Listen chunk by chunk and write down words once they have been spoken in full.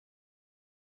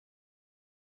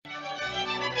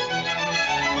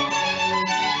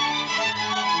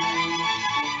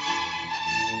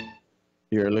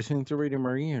You're listening to Radio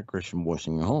Maria, a Christian voice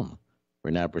in your home.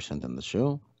 We're now presenting the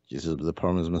show, Jesus the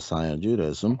Promised Messiah of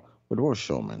Judaism, with Roy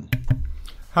Shulman.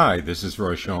 Hi, this is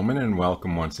Roy Shulman, and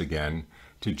welcome once again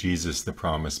to Jesus the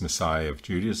Promised Messiah of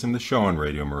Judaism, the show on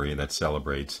Radio Maria that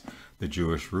celebrates the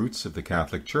Jewish roots of the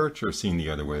Catholic Church, or seen the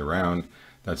other way around,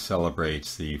 that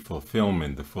celebrates the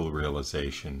fulfillment, the full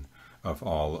realization of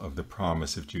all of the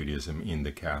promise of Judaism in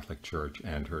the Catholic Church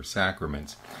and her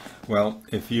sacraments. Well,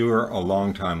 if you're a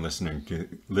long-time listener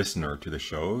to the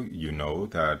show, you know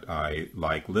that I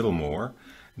like little more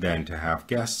than to have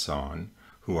guests on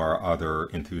who are other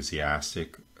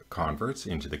enthusiastic converts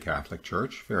into the Catholic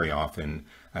Church. Very often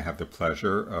I have the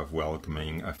pleasure of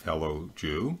welcoming a fellow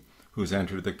Jew who's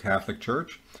entered the Catholic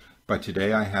Church. But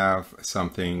today I have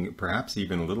something perhaps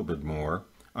even a little bit more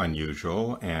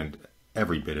unusual and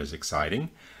every bit as exciting,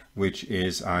 which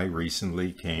is I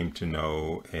recently came to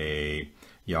know a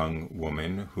young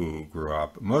woman who grew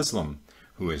up Muslim,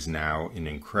 who is now an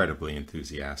incredibly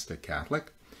enthusiastic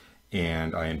Catholic,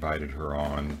 and I invited her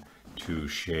on to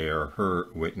share her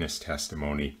witness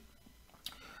testimony.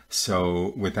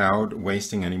 So without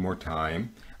wasting any more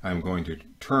time, I'm going to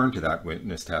turn to that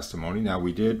witness testimony. Now,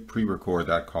 we did pre-record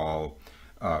that call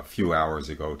a few hours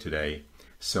ago today.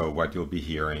 So what you'll be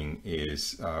hearing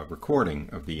is a recording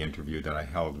of the interview that I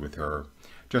held with her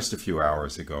just a few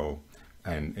hours ago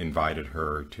and invited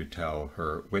her to tell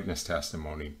her witness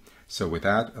testimony. So with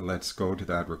that, let's go to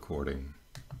that recording.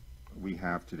 We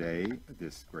have today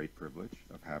this great privilege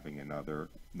of having another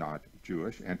not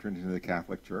Jewish entrant into the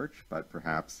Catholic Church, but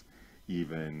perhaps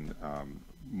even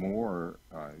more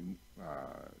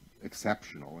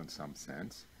exceptional in some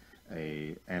sense,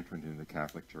 a entrant into the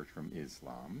Catholic Church from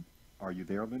Islam. Are you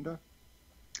there, Linda?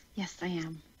 Yes, I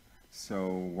am. So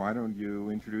why don't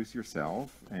you introduce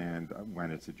yourself? And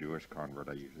when it's a Jewish convert,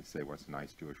 I usually say, what's a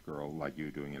nice Jewish girl like you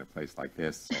doing in a place like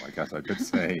this? So I guess I could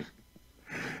say,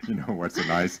 you know, what's a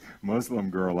nice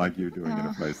Muslim girl like you doing in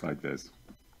a place like this?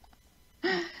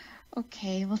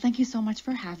 Okay, well, thank you so much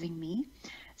for having me.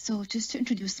 So just to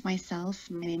introduce myself,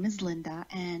 my name is Linda,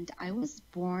 and I was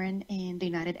born in the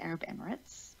United Arab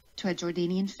Emirates to a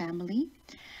Jordanian family.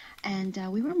 And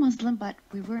we were Muslim, but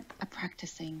we weren't a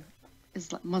practicing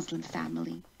Muslim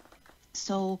family.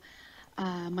 So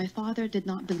my father did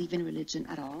not believe in religion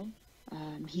at all.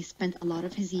 He spent a lot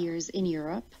of his years in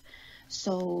Europe.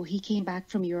 So he came back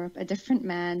from Europe, a different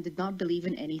man, did not believe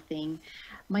in anything.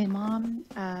 My mom,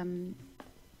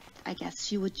 I guess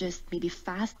she would just maybe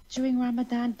fast during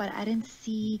Ramadan, but I didn't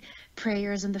see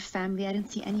prayers in the family. I didn't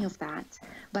see any of that.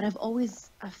 But I've always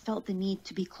felt the need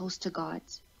to be close to God.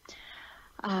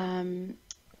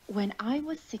 When I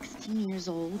was 16 years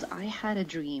old, I had a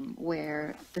dream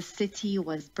where the city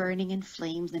was burning in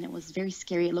flames and it was very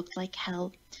scary. It looked like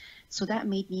hell. So that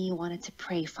made me wanted to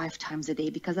pray 5 times a day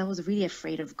because I was really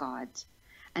afraid of God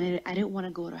and I didn't want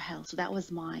to go to hell. So that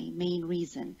was my main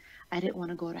reason. I didn't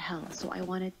want to go to hell. So I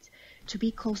wanted to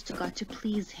be close to God, to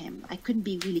please him. I couldn't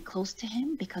be really close to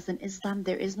him because in Islam,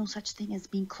 there is no such thing as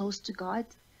being close to God.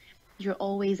 You're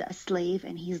always a slave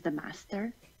and he's the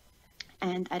master.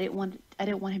 And I didn't want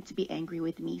him to be angry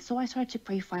with me. So I started to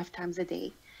pray 5 times a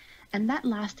day. And that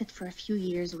lasted for a few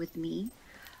years with me.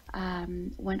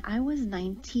 When I was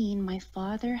 19, my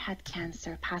father had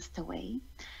cancer, passed away.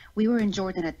 We were in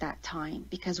Jordan at that time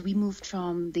because we moved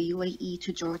from the UAE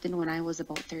to Jordan when I was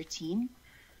about 13.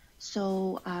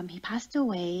 So he passed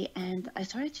away and I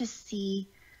started to see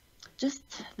just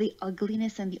the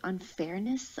ugliness and the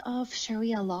unfairness of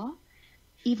Sharia law.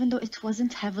 Even though it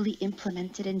wasn't heavily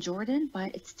implemented in Jordan,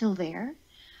 but it's still there.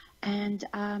 And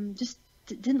just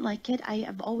didn't like it. I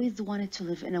have always wanted to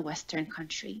live in a Western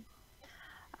country.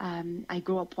 I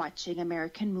grew up watching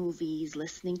American movies,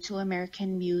 listening to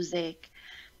American music.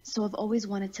 So I've always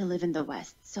wanted to live in the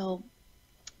West. So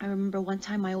I remember one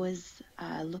time I was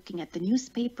looking at the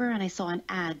newspaper and I saw an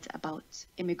ad about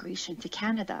immigration to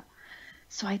Canada.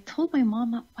 So I told my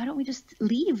mom, why don't we just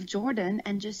leave Jordan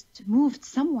and just move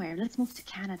somewhere? Let's move to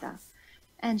Canada.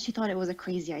 And she thought it was a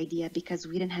crazy idea because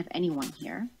we didn't have anyone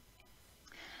here.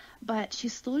 But she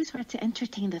slowly started to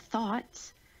entertain the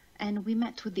thought. And we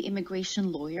met with the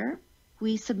immigration lawyer.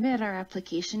 We submitted our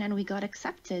application and we got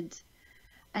accepted.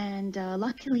 And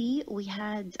luckily, we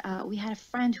had a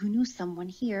friend who knew someone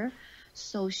here.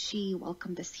 So she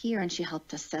welcomed us here and she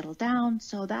helped us settle down.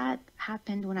 So that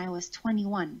happened when I was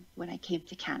 21, when I came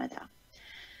to Canada.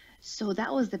 So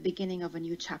that was the beginning of a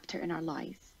new chapter in our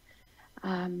life.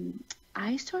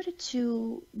 I started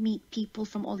to meet people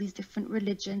from all these different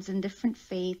religions and different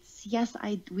faiths. Yes,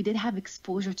 we did have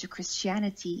exposure to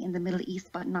Christianity in the Middle East,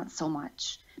 but not so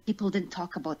much. People didn't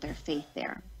talk about their faith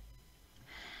there.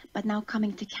 But now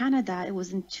coming to Canada, it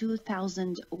was in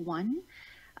 2001.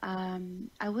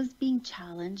 I was being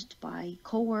challenged by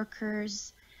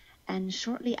coworkers, and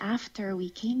shortly after we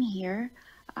came here,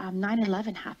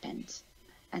 9/11 happened,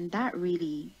 and that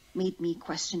really made me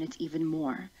question it even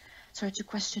more. Started to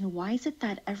question, why is it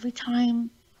that every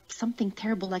time something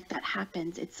terrible like that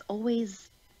happens, it's always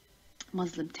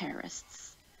Muslim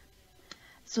terrorists?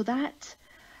 So that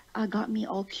got me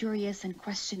all curious and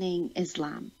questioning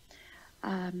Islam.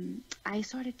 I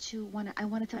started to I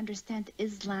wanted to understand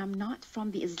Islam not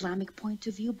from the Islamic point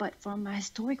of view, but from a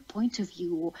historic point of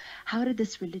view. How did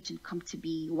this religion come to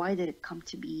be? Why did it come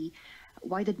to be?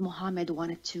 Why did Muhammad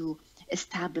wanted to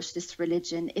establish this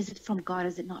religion? Is it from God?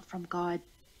 Is it not from God?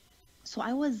 So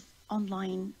I was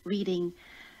online reading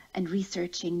and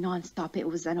researching nonstop. It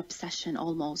was an obsession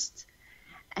almost.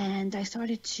 And I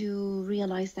started to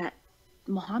realize that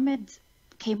Muhammad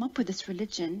came up with this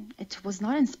religion. It was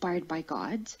not inspired by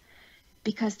God,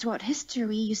 because throughout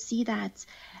history, you see that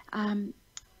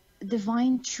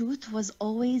divine truth was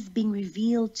always being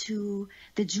revealed to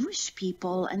the Jewish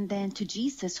people and then to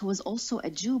Jesus, who was also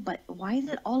a Jew. But why is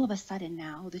it all of a sudden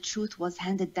now the truth was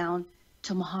handed down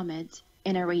to Muhammad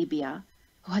in Arabia,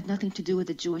 who had nothing to do with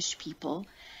the Jewish people?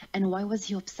 And why was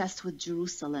he obsessed with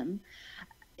Jerusalem?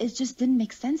 It just didn't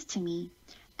make sense to me.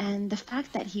 And the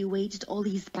fact that he waged all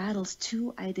these battles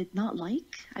too, I did not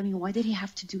like. I mean, why did he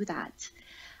have to do that?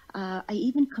 I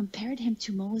even compared him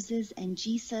to Moses and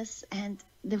Jesus, and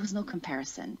there was no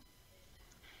comparison.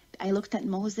 I looked at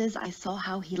Moses, I saw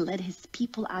how he led his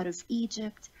people out of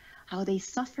Egypt, how they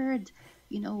suffered,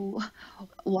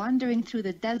 wandering through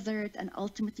the desert and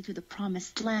ultimately to the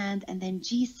promised land, and then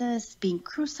Jesus being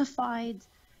crucified.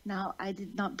 Now, I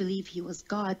did not believe he was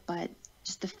God, but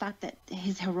just the fact that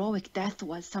his heroic death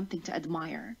was something to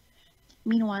admire.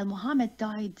 Meanwhile, Muhammad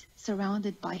died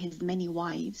surrounded by his many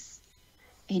wives,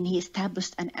 and he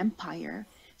established an empire.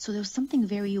 So there was something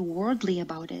very worldly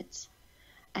about it.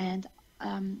 And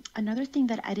another thing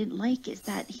that I didn't like is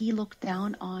that he looked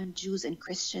down on Jews and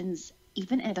Christians.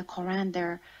 Even in the Quran,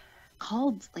 they're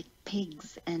called like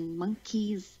pigs and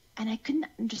monkeys. And I couldn't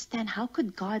understand, how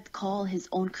could God call his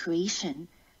own creation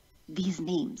these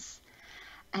names?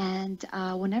 And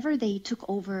whenever they took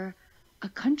over a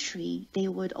country, they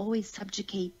would always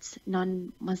subjugate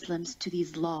non-Muslims to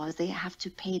these laws. They have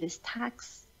to pay this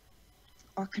tax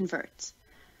or convert.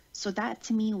 So that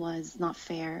to me was not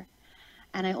fair.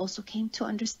 And I also came to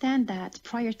understand that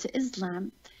prior to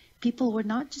Islam, people were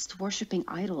not just worshiping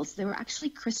idols. There were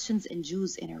actually Christians and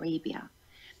Jews in Arabia.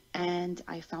 And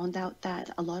I found out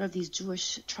that a lot of these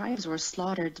Jewish tribes were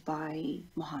slaughtered by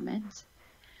Muhammad.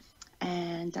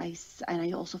 And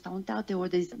I also found out there were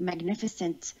these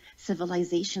magnificent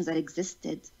civilizations that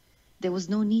existed. There was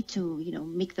no need to,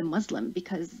 make them Muslim,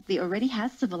 because they already had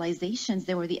civilizations.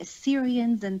 There were the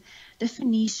Assyrians and the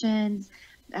Phoenicians,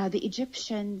 the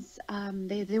Egyptians.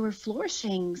 They were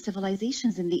flourishing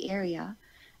civilizations in the area,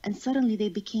 and suddenly they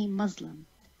became Muslim.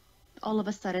 All of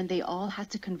a sudden, they all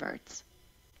had to convert.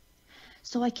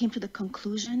 So I came to the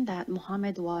conclusion that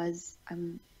Muhammad was,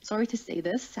 I'm sorry to say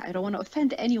this, I don't want to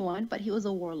offend anyone, but he was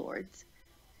a warlord.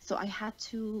 So I had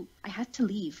to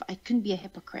leave. I couldn't be a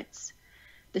hypocrite.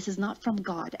 This is not from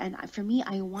God. And for me,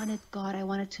 I wanted God. I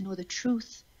wanted to know the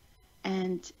truth.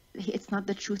 And it's not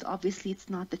the truth. Obviously, it's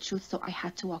not the truth. So I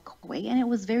had to walk away. And it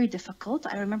was very difficult.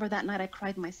 I remember that night I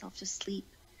cried myself to sleep.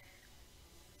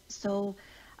 So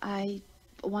I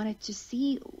wanted to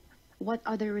see what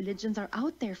other religions are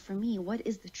out there for me. What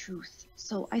is the truth?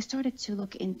 So I started to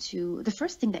look into, the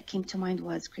first thing that came to mind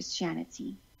was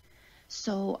Christianity.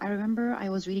 So I remember I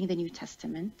was reading the New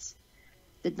Testament.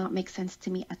 Did not make sense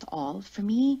to me at all. For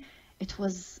me, it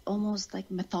was almost like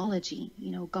mythology.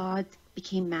 God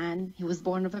became man. He was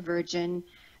born of a virgin,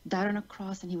 died on a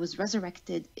cross, and he was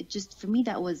resurrected. It just, for me,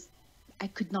 I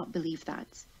could not believe that.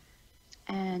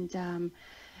 And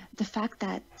the fact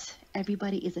that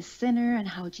everybody is a sinner and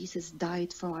how Jesus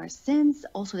died for our sins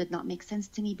also did not make sense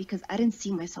to me, because I didn't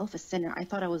see myself a sinner. I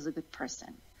thought I was a good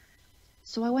person.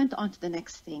 So I went on to the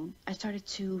next thing. I started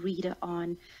to read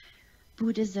on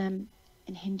Buddhism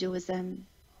and Hinduism.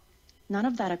 None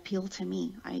of that appealed to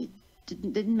me. I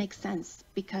didn't make sense,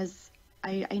 because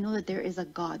I know that there is a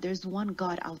God. There's one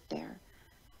God out there.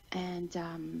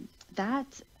 And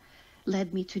that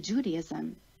led me to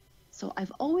Judaism. So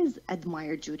I've always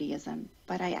admired Judaism,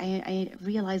 but I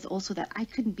realized also that I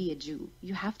couldn't be a Jew.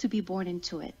 You have to be born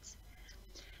into it.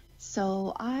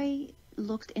 So I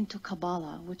looked into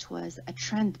Kabbalah, which was a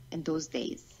trend in those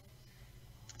days.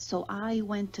 So I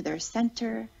went to their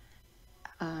center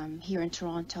here in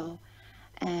Toronto,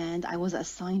 and I was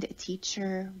assigned a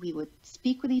teacher. We would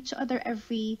speak with each other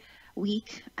every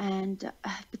week, and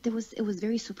but it was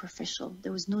very superficial.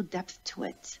 There was no depth to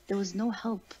it. There was no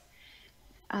help.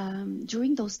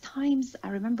 During those times, I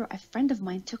remember a friend of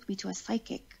mine took me to a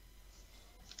psychic.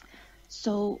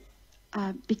 So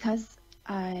because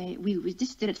we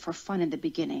just did it for fun in the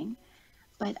beginning,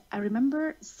 but I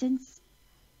remember since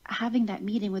having that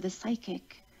meeting with a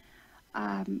psychic,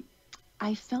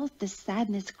 I felt this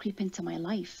sadness creep into my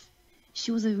life.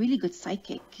 She was a really good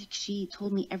psychic. She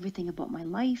told me everything about my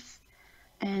life.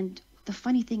 And the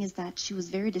funny thing is that she was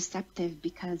very deceptive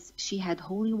because she had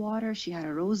holy water, she had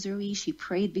a rosary, she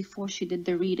prayed before she did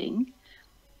the reading.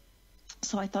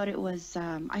 So I thought it was,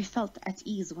 I felt at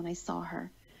ease when I saw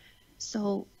her.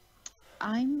 So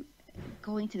I'm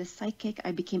going to the psychic.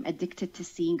 I became addicted to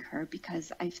seeing her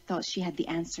because I thought she had the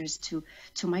answers to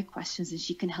my questions and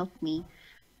she can help me.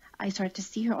 I started to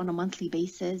see her on a monthly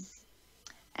basis.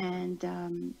 And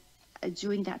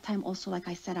during that time also, like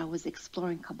I said, I was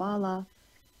exploring Kabbalah.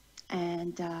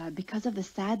 And because of the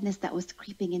sadness that was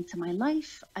creeping into my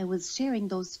life, I was sharing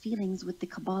those feelings with the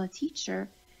Kabbalah teacher.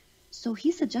 So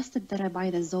he suggested that I buy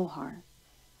the Zohar,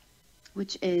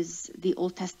 which is the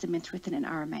Old Testament written in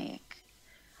Aramaic.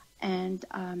 And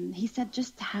he said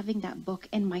just having that book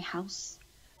in my house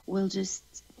will just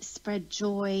spread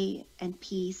joy and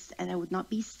peace, and I would not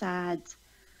be sad.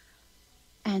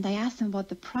 And I asked him about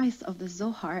the price of the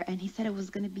Zohar, and he said it was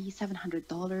going to be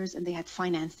 $700, and they had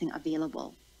financing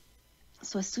available.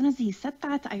 So as soon as he said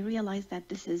that, I realized that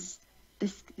this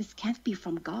can't be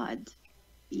from God.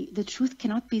 The truth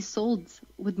cannot be sold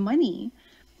with money.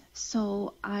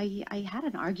 So I had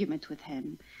an argument with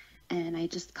him, and I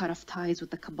just cut off ties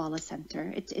with the Kabbalah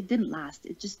Center. It didn't last.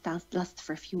 It just lasted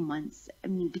for a few months. I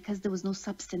mean, because there was no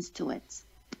substance to it.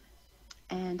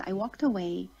 And I walked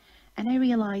away, and I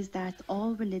realized that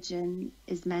all religion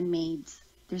is man-made.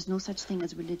 There's no such thing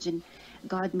as religion.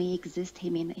 God may exist, he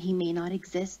may not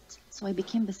exist. So I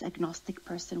became this agnostic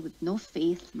person with no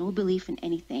faith, no belief in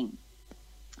anything.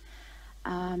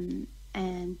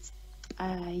 And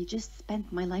I just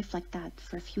spent my life like that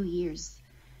for a few years,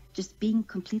 just being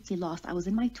completely lost. I was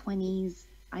in my 20s.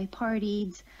 I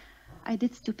partied. I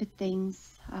did stupid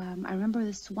things. I remember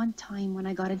this one time when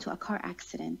I got into a car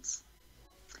accident.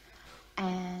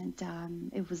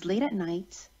 And it was late at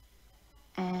night.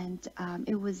 And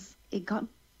it got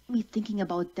me thinking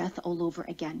about death all over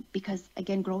again. Because,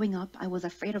 again, growing up, I was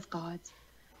afraid of God.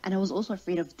 And I was also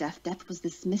afraid of death. Death was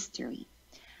this mystery.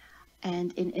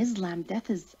 And in Islam, death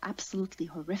is absolutely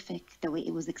horrific, the way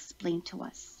it was explained to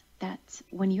us. That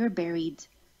when you're buried,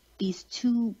 these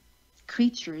two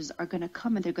creatures are going to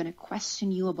come and they're going to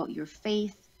question you about your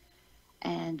faith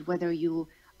and whether you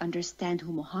understand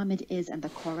who Muhammad is and the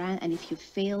Quran. And if you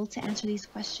fail to answer these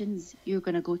questions, you're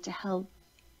going to go to hell.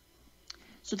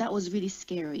 So that was really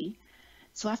scary.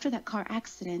 So after that car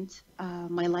accident,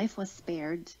 my life was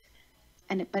spared,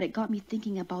 but it got me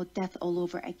thinking about death all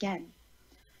over again.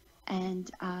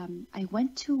 And I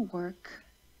went to work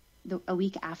a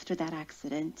week after that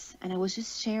accident, and I was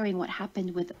just sharing what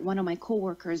happened with one of my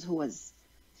coworkers who was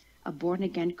a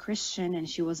born-again Christian, and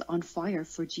she was on fire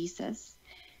for Jesus.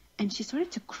 And she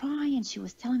started to cry, and she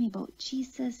was telling me about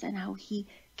Jesus and how he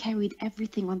carried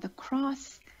everything on the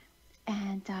cross.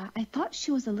 And I thought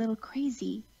she was a little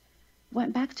crazy.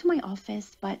 Went back to my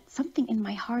office, but something in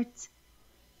my heart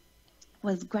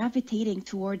was gravitating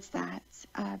towards that.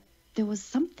 There was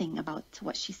something about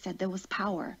what she said. There was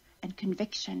power and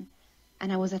conviction,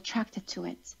 and I was attracted to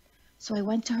it. So I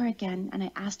went to her again, and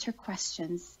I asked her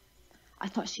questions. I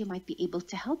thought she might be able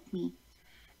to help me.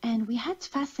 And we had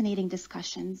fascinating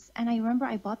discussions. And I remember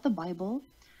I bought the Bible,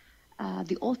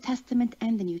 the Old Testament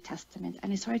and the New Testament,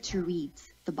 and I started to read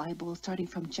the Bible starting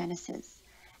from Genesis.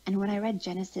 And when I read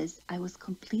Genesis, I was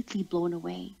completely blown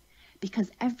away because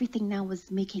everything now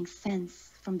was making sense,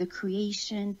 from the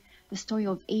creation, the story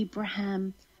of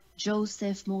Abraham,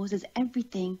 Joseph, Moses,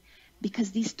 everything,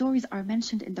 because these stories are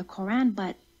mentioned in the Quran,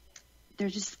 but they're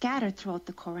just scattered throughout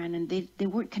the Quran, and they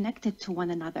weren't connected to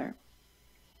one another.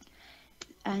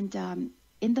 And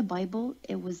in the Bible,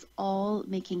 it was all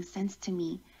making sense to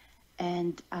me,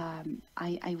 and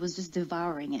I was just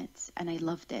devouring it, and I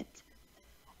loved it.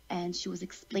 And she was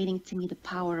explaining to me the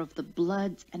power of the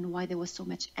blood and why there was so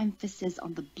much emphasis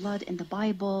on the blood in the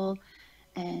Bible,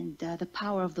 and the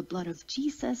power of the blood of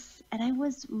Jesus. And I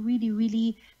was really,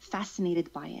 really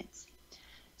fascinated by it.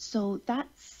 So that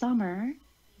summer,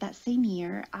 that same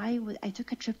year, I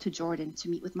took a trip to Jordan to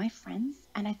meet with my friends.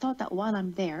 And I thought that while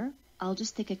I'm there, I'll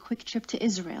just take a quick trip to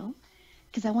Israel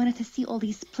because I wanted to see all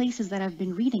these places that I've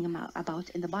been reading about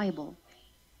in the Bible.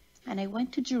 And I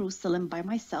went to Jerusalem by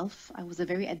myself. I was a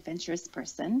very adventurous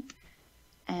person.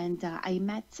 And I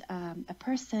met a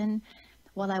person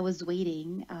while I was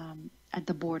waiting at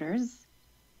the borders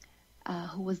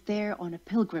who was there on a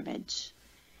pilgrimage.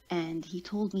 And he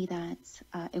told me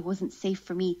that it wasn't safe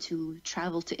for me to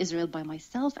travel to Israel by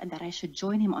myself and that I should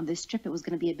join him on this trip. It was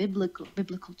going to be a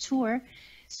biblical tour.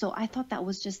 So I thought that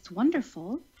was just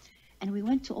wonderful. And we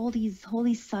went to all these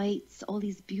holy sites, all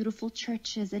these beautiful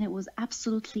churches, and it was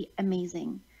absolutely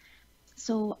amazing.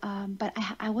 So, but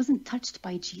I wasn't touched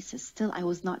by Jesus. Still, I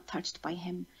was not touched by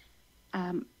him.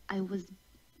 I was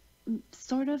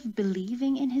sort of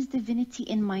believing in his divinity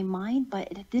in my mind,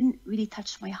 but it didn't really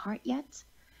touch my heart yet.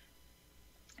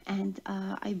 And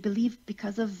I believe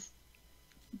because of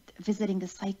visiting the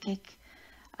psychic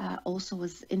also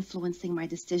was influencing my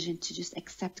decision to just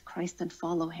accept Christ and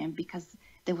follow him because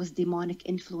there was demonic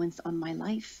influence on my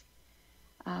life.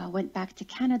 Went back to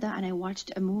Canada and I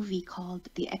watched a movie called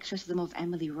The Exorcism of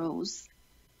Emily Rose.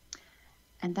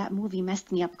 And that movie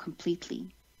messed me up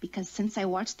completely because since I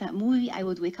watched that movie, I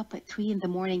would wake up at 3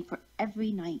 a.m. for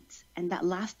every night. And that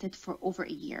lasted for over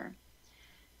a year.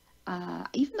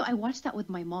 Even though I watched that with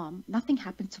my mom, nothing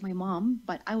happened to my mom,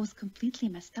 but I was completely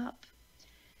messed up.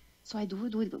 So I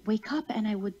would wake up and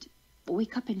I would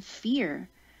wake up in fear.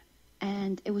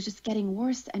 And it was just getting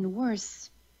worse and worse.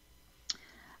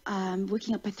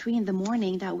 Waking up at 3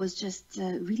 a.m, that was just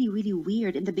really, really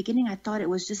weird. In the beginning, I thought it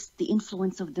was just the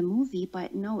influence of the movie,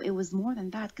 but no, it was more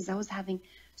than that because I was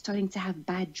starting to have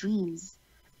bad dreams.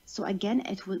 So again,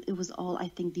 it was all, I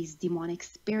think, these demonic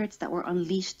spirits that were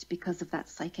unleashed because of that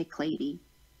psychic lady.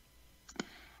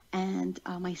 And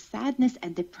my sadness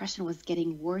and depression was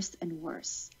getting worse and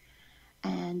worse.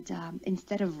 And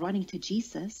instead of running to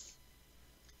Jesus,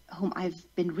 whom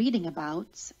I've been reading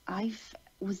about, I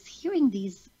wasn't hearing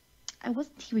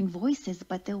voices,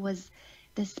 but there was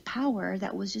this power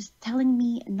that was just telling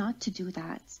me not to do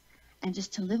that and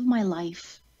just to live my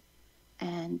life.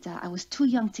 And I was too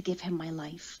young to give him my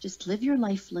life. Just live your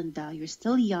life, Linda. You're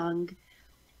still young.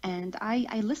 And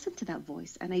I listened to that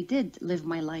voice and I did live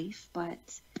my life,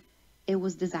 but it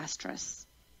was disastrous.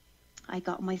 I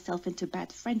got myself into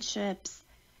bad friendships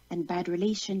and bad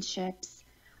relationships.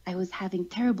 I was having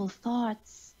terrible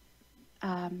thoughts.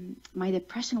 My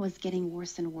depression was getting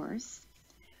worse and worse.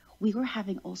 We were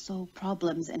having also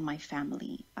problems in my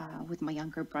family with my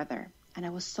younger brother. And I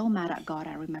was so mad at God,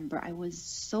 I remember. I was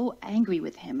so angry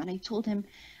with him. And I told him,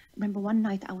 remember one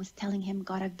night I was telling him,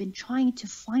 God, I've been trying to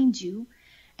find you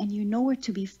and you're nowhere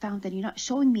to be found and you're not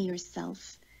showing me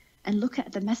yourself. And look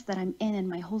at the mess that I'm in and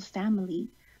my whole family.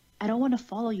 I don't want to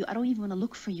follow you. I don't even want to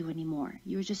look for you anymore.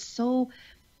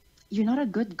 You're not a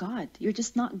good God. You're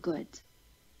just not good.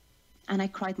 And I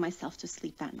cried myself to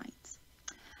sleep that night.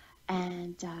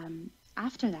 And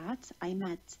after that, I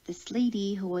met this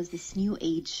lady who was this new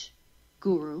age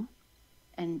guru.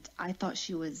 And I thought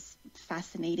she was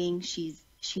fascinating. She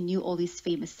knew all these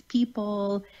famous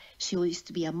people. She used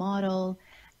to be a model.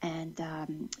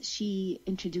 And she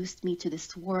introduced me to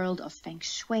this world of feng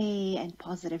shui and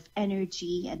positive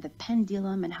energy and the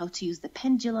pendulum and how to use the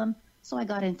pendulum. So I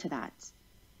got into that.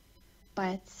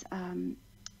 But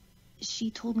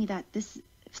she told me that this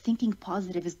thinking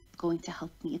positive is going to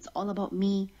help me. It's all about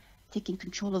me taking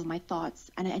control of my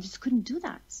thoughts. And I just couldn't do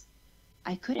that.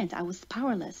 I couldn't. I was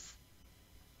powerless.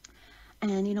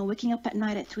 And, waking up at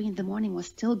night at 3 a.m. was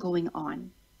still going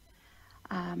on.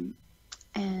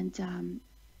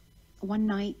 One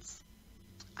night,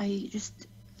 I just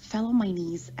fell on my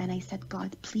knees and I said,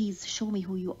 God, please show me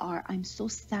who you are. I'm so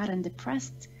sad and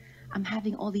depressed. I'm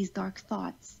having all these dark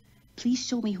thoughts. Please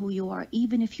show me who you are.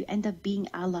 Even if you end up being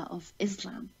Allah of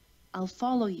Islam, I'll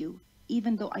follow you,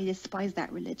 even though I despise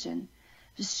that religion.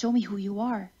 Just show me who you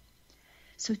are.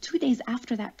 So 2 days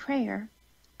after that prayer,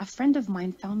 a friend of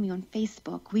mine found me on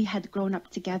Facebook. We had grown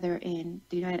up together in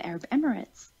the United Arab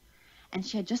Emirates. And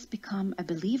she had just become a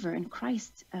believer in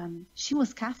Christ. She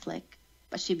was Catholic,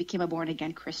 but she became a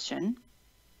born-again Christian.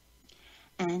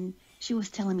 And she was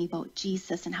telling me about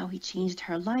Jesus and how he changed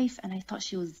her life. And I thought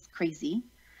she was crazy.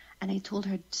 And I told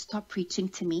her to stop preaching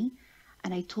to me.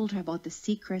 And I told her about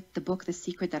the book, The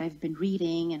Secret that I've been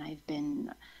reading. And I've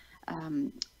been,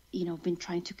 been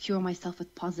trying to cure myself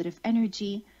with positive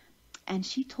energy. And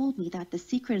she told me that The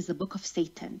Secret is a book of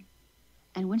Satan.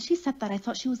 And when she said that, I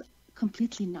thought she was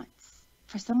completely nuts.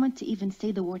 For someone to even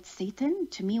say the word Satan,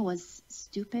 to me, was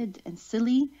stupid and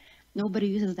silly. Nobody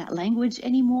uses that language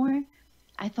anymore.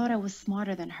 I thought I was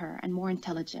smarter than her and more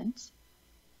intelligent.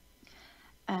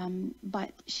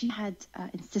 But she had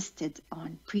insisted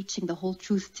on preaching the whole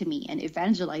truth to me and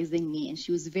evangelizing me, and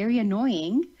she was very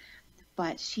annoying,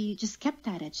 but she just kept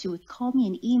at it. She would call me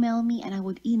and email me, and I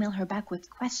would email her back with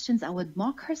questions. I would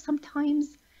mock her sometimes,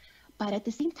 but at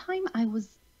the same time, I was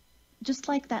just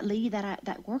like that lady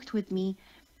that worked with me.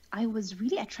 I was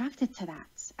really attracted to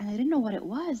that, and I didn't know what it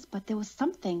was, but there was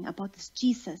something about this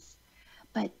Jesus.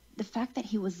 But the fact that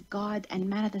he was God and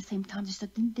man at the same time just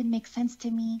didn't make sense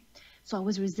to me. So I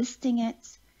was resisting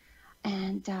it.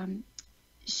 And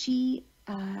she,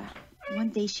 one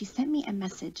day she sent me a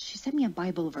message. She sent me a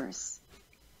Bible verse.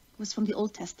 It was from the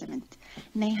Old Testament,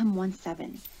 Nahum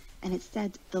 1:7. And it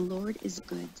said, "The Lord is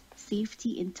good,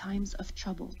 safety in times of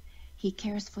trouble. He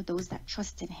cares for those that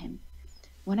trust in him."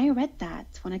 When I read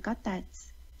that, when I got that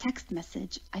text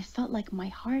message, I felt like my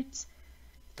heart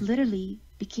literally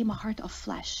became a heart of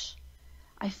flesh.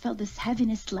 I felt this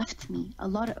heaviness left me.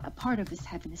 A part of this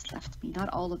heaviness left me, not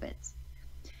all of it.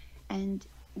 And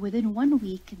within 1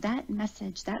 week, that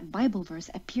message, that Bible verse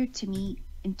appeared to me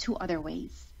in 2 other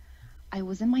ways. I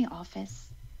was in my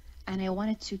office and I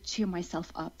wanted to cheer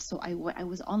myself up. So I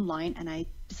was online and I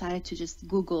decided to just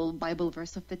Google Bible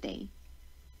verse of the day.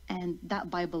 And that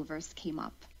Bible verse came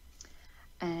up.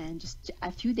 And just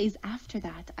a few days after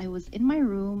that, I was in my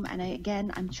room and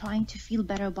I'm trying to feel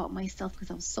better about myself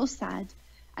because I was so sad.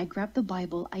 I grabbed the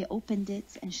Bible, I opened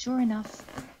it, and sure enough,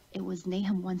 it was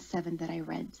Nahum 1:7 that I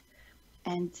read.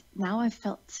 And now I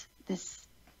felt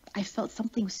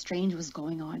something strange was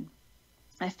going on.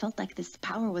 I felt like this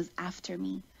power was after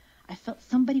me. I felt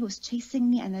somebody was chasing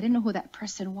me and I didn't know who that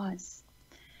person was.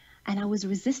 And I was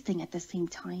resisting at the same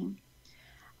time.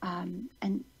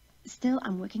 And still,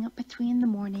 I'm waking up at 3 in the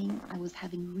morning. I was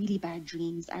having really bad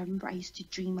dreams. I remember I used to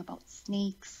dream about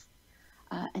snakes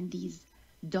and these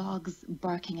dogs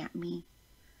barking at me.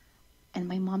 And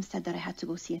my mom said that I had to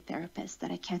go see a therapist, that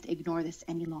I can't ignore this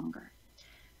any longer.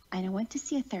 And I went to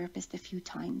see a therapist a few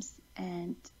times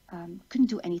and couldn't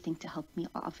do anything to help me,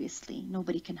 obviously.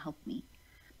 Nobody can help me.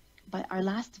 But our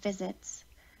last visit,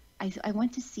 I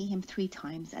went to see him 3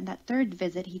 times. And that 3rd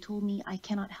visit, he told me, "I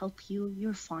cannot help you.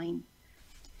 You're fine."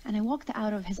 And I walked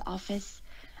out of his office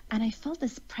and I felt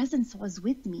this presence was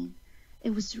with me.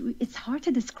 It's hard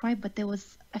to describe, but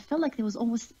I felt like there was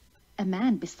almost a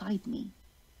man beside me.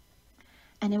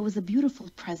 And it was a beautiful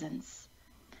presence.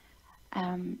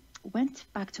 Went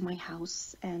back to my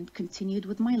house and continued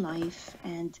with my life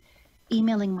and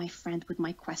emailing my friend with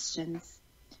my questions.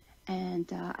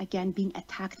 And again, being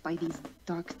attacked by these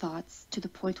dark thoughts to the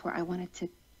point where I wanted to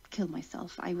kill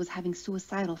myself. I was having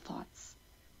suicidal thoughts.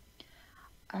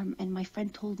 And my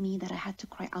friend told me that I had to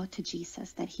cry out to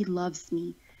Jesus, that he loves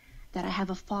me, that I have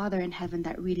a Father in heaven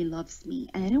that really loves me.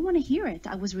 And I didn't want to hear it.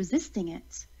 I was resisting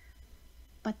it.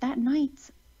 But that night,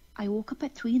 I woke up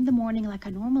at 3 in the morning like I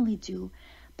normally do.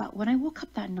 But when I woke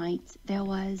up that night, there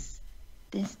was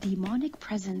this demonic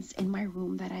presence in my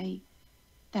room that I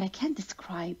can't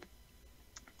describe.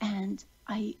 And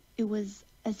it was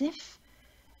as if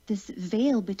this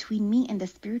veil between me and the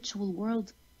spiritual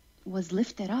world was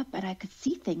lifted up and I could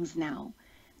see things now.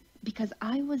 Because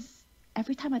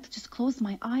every time I just closed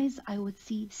my eyes, I would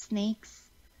see snakes.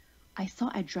 I saw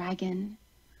a dragon.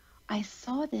 I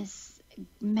saw this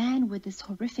man with this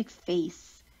horrific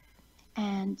face.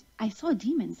 And I saw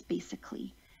demons,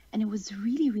 basically. And it was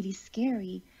really, really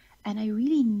scary. And I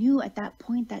really knew at that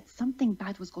point that something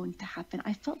bad was going to happen.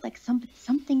 I felt like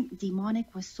something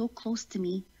demonic was so close to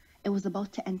me, it was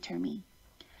about to enter me.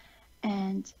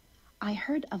 And I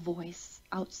heard a voice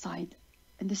outside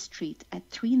in the street at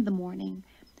 3 in the morning,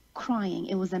 crying.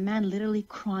 It was a man literally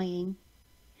crying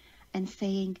and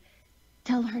saying,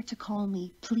 "Tell her to call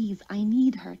me, please. I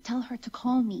need her. Tell her to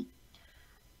call me."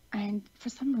 And for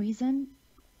some reason,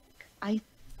 I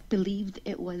believed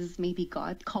it was maybe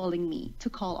God calling me to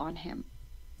call on him.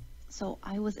 So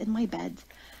I was in my bed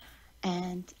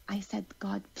and I said,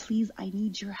 "God, please, I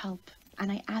need your help.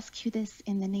 And I ask you this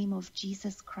in the name of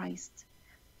Jesus Christ."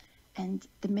 And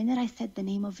the minute I said the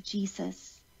name of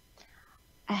Jesus,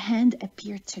 a hand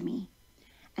appeared to me,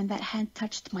 and that hand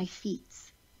touched my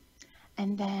feet.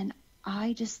 And then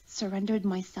I just surrendered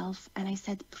myself and I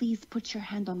said, "Please put your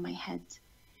hand on my head."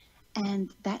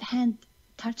 And that hand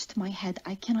touched my head.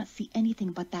 I cannot see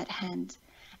anything but that hand.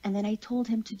 And then I told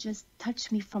him to just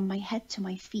touch me from my head to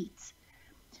my feet.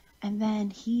 And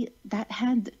then that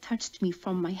hand touched me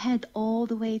from my head all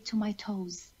the way to my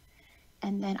toes.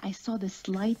 And then I saw this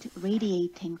light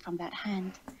radiating from that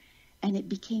hand. And it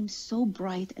became so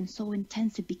bright and so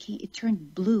intense, it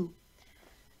turned blue.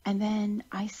 And then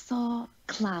I saw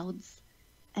clouds,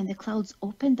 and the clouds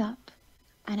opened up,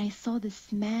 and I saw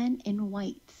this man in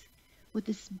white with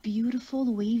this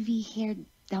beautiful wavy hair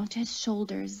down to his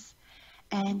shoulders,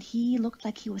 and he looked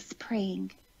like he was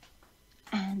praying.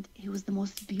 And he was the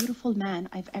most beautiful man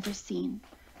I've ever seen.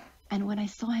 And when I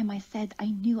saw him, I said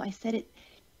it,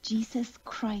 Jesus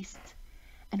Christ.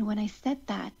 And when I said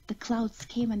that, the clouds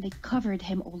came and they covered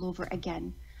him all over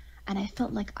again. And I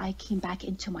felt like I came back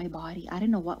into my body. I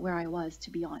don't know where I was,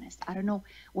 to be honest. I don't know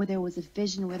whether it was a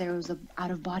vision, whether it was an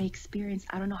out-of-body experience.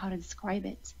 I don't know how to describe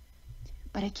it.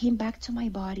 But I came back to my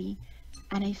body,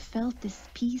 and I felt this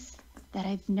peace that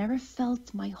I've never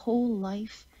felt my whole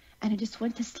life. And I just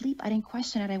went to sleep. I didn't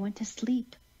question it. I went to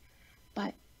sleep.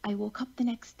 But I woke up the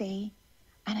next day,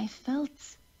 and I felt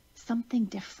something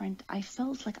different. I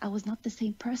felt like I was not the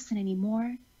same person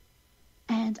anymore.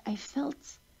 And I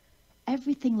felt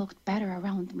everything looked better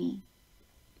around me.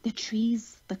 The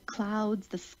trees, the clouds,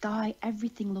 the sky,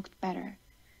 everything looked better.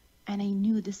 And I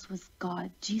knew this was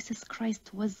God. Jesus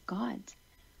Christ was God.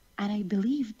 And I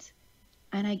believed,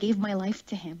 and I gave my life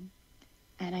to him.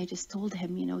 And I just told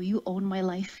him, you own my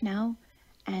life now,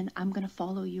 and I'm going to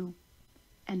follow you.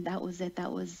 And that was it.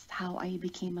 That was how I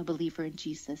became a believer in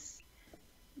Jesus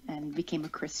and became a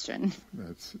Christian.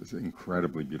 That's an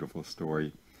incredibly beautiful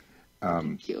story.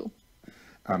 Thank you.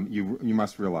 You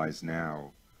must realize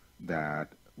now that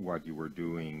what you were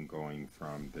doing, going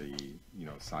from the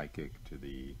psychic to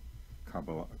the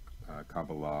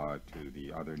Kabbalah to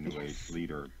the other New Age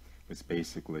leader, was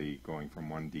basically going from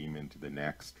one demon to the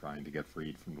next, trying to get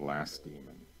freed from the last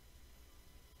demon.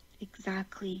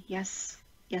 Exactly. Yes.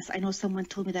 I know someone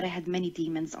told me that I had many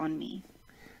demons on me.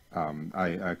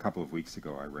 A couple of weeks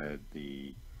ago, I read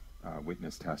the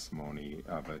witness testimony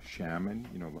of a shaman,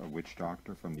 a witch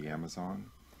doctor from the Amazon.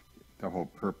 The whole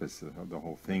purpose, the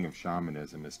whole thing of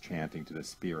shamanism is chanting to the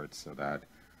spirits so that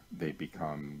they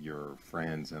become your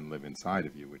friends and live inside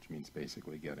of you, which means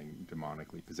basically getting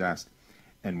demonically possessed.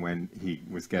 And when he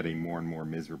was getting more and more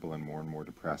miserable and more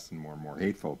depressed and more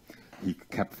hateful, he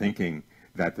kept thinking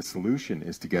that the solution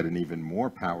is to get an even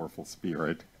more powerful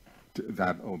spirit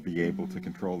that will be able to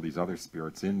control these other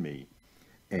spirits in me.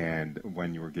 And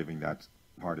when you were giving that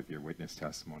part of your witness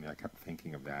testimony, I kept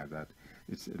thinking of that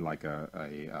it's like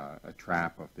a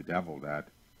trap of the devil,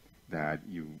 that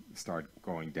you start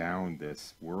going down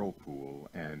this whirlpool,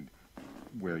 and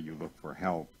where you look for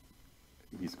help,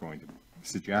 he's going to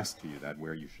suggest to you that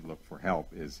where you should look for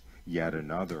help is yet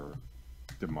another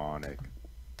demonic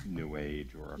New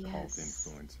Age or occult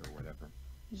influence or whatever.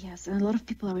 Yes, and a lot of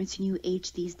people are into New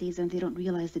Age these days, and they don't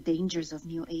realize the dangers of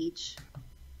New Age.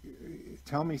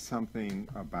 Tell me something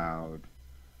about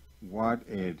what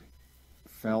it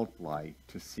felt like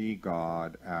to see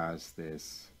God as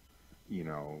this,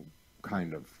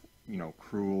 kind of,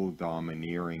 cruel,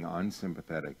 domineering,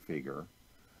 unsympathetic figure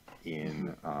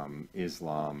in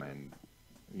Islam, and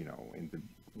in the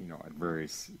at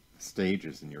various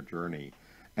stages in your journey,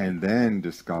 and then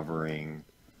discovering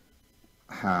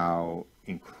how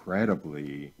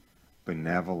incredibly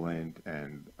benevolent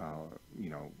and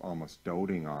almost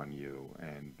doting on you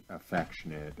and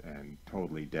affectionate and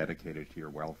totally dedicated to your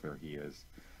welfare he is.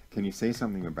 Can you say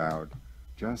something about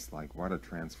just like what a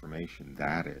transformation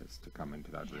that is, to come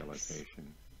into that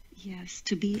realization? Yes,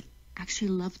 to be actually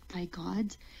loved by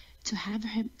God, to have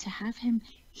him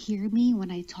hear me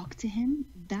when I talk to him,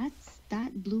 that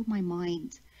blew my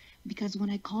mind. Because when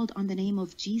I called on the name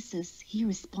of Jesus, he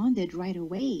responded right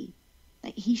away.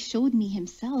 Like, he showed me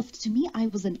himself. To me, I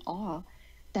was in awe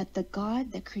that the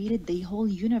God that created the whole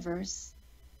universe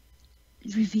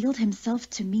revealed himself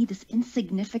to me, this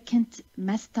insignificant,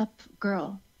 messed up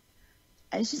girl.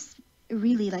 It's just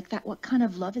really like that. What kind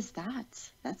of love is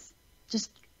that? That's just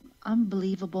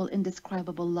unbelievable,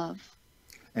 indescribable love.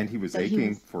 And he was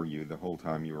aching for you the whole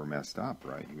time you were messed up,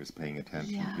 right? He was paying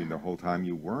attention to you the whole time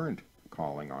you weren't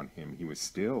calling on him. He was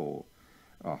still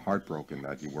heartbroken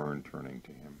that you weren't turning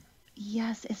to him.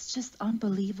 Yes, it's just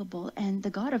unbelievable. And the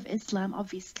God of Islam,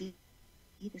 obviously,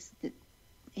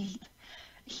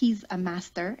 he's a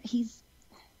master. He's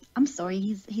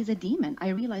a demon. I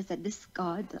realize that this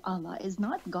God, Allah, is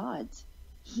not God.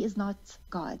 He is not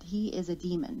God. He is a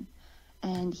demon.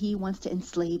 And he wants to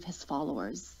enslave his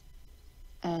followers.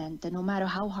 And no matter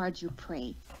how hard you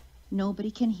pray,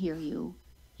 nobody can hear you.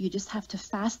 You just have to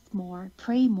fast more,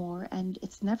 pray more, and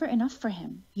it's never enough for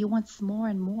him. He wants more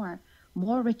and more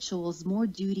rituals, more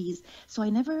duties. So I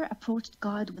never approached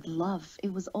God with love.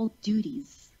 It was all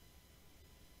duties.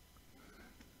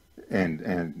 And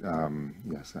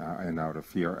yes, and out of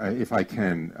fear. If I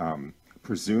can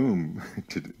presume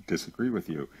to disagree with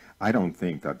you, I don't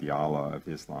think that the Allah of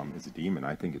Islam is a demon.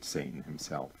 I think it's Satan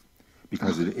himself,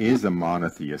 because it is a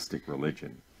monotheistic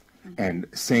religion. And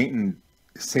Satan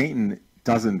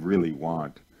doesn't really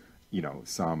want,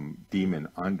 some demon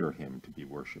under him to be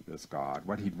worshipped as God.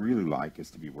 What he'd really like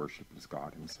is to be worshipped as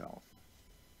God himself.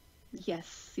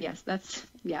 Yes, yes,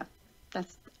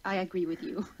 I agree with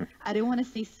you. I didn't want to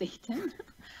say Satan.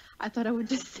 I thought I would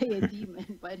just say a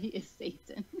demon, but he is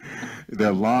Satan. There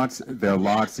are lots,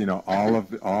 all of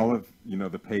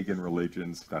the pagan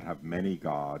religions that have many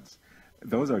gods.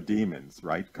 Those are demons,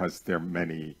 right? Because there are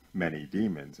many, many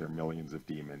demons. There are millions of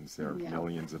demons. There are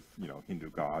millions of, Hindu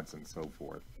gods and so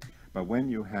forth. But when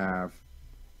you have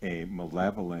a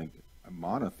malevolent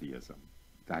monotheism,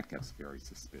 that gets very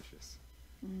suspicious.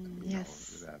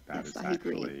 Yes, That yes, is I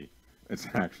agree. It's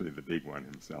actually the big one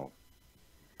himself.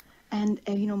 And,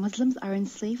 Muslims are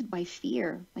enslaved by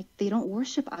fear. Like, they don't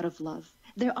worship out of love.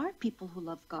 There are people who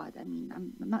love God. I mean,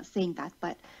 I'm not saying that,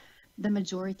 but the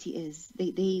majority is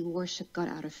they worship God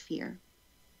out of fear.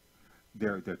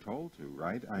 They're told to,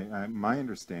 right? My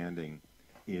understanding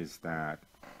is that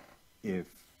if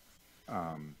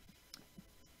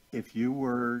you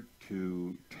were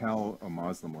to tell a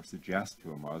Muslim or suggest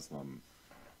to a Muslim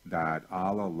that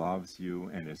Allah loves you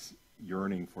and is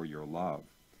yearning for your love,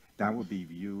 that would be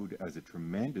viewed as a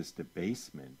tremendous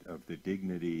debasement of the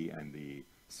dignity and the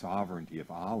sovereignty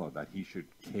of Allah, that he should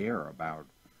care about,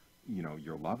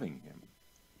 your loving him.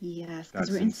 Yes, because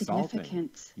That's we're insulting.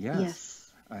 insignificant. Yes.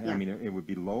 Yes. I mean, it would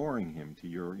be lowering him to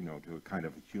to a kind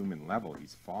of human level.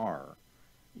 He's far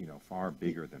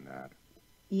bigger than that.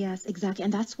 Yes, exactly.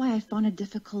 And that's why I found it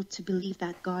difficult to believe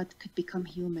that God could become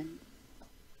human.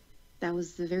 That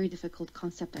was a very difficult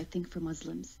concept, I think, for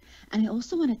Muslims. And I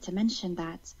also wanted to mention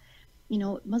that,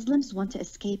 Muslims want to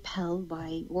escape hell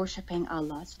by worshiping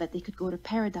Allah so that they could go to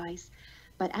paradise.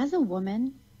 But as a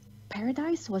woman,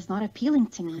 paradise was not appealing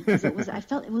to me, because I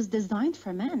felt it was designed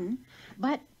for men,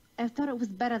 but I thought it was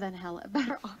better than hell, a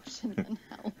better option than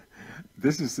hell.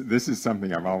 This is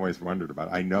something I've always wondered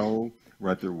about. I know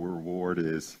what the reward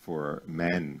is for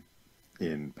men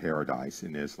in paradise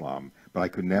in Islam, but I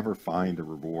could never find a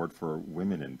reward for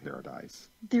women in paradise.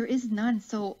 There is none.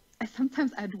 So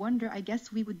sometimes I'd wonder, I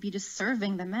guess we would be just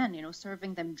serving the men,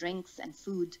 serving them drinks and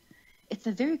food. It's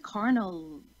a very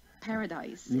carnal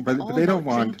paradise. It's But all they about don't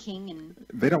want drinking and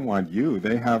they don't want you.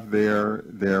 They have their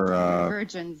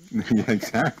virgins. Yeah,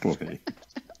 exactly.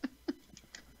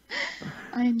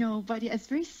 I know, but yeah, it's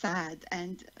very sad.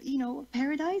 And,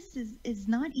 paradise is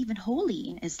not even holy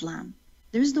in Islam.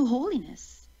 There's no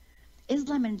holiness.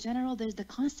 Islam in general, there's the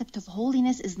concept of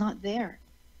holiness is not there.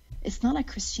 It's not like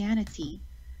Christianity.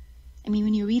 I mean,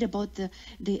 when you read about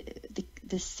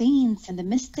the saints and the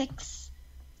mystics,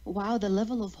 wow, the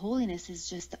level of holiness is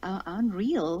just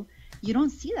unreal. You don't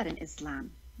see that in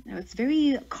Islam. It's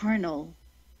very carnal.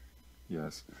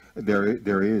 Yes,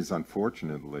 there is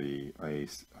unfortunately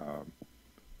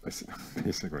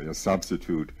basically a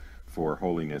substitute for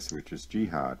holiness, which is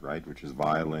jihad, right? Which is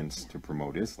violence to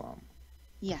promote Islam.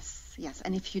 Yes, yes.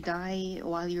 And if you die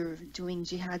while you're doing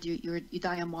jihad, you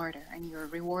die a martyr, and you're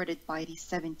rewarded by these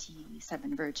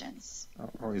 77 virgins.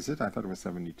 Oh, is it? I thought it was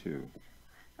 72.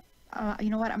 You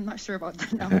know what? I'm not sure about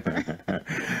the number.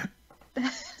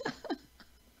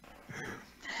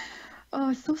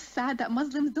 Oh, it's so sad that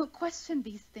Muslims don't question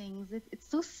these things. It's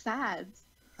so sad.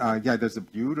 Yeah, there's a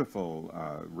beautiful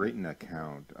written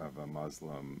account of a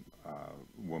Muslim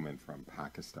woman from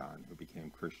Pakistan who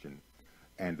became Christian,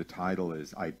 and the title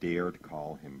is "I Dared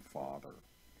Call Him Father."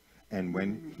 And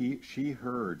when she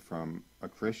heard from a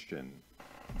Christian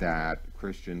that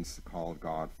Christians called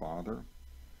God Father,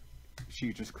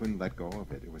 she just couldn't let go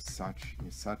of it. It was such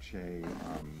a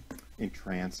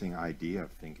entrancing idea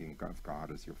of thinking of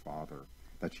God as your father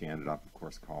that she ended up, of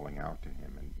course, calling out to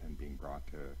him and being brought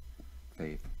to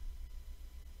faith.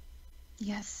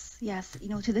 Yes, yes.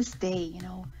 To this day,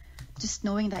 just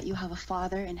knowing that you have a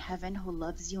Father in heaven who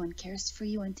loves you and cares for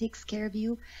you and takes care of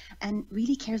you and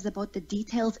really cares about the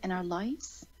details in our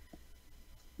lives,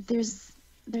 there's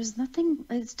nothing,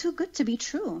 it's too good to be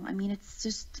true. I mean, it's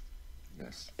just,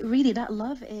 yes, really, that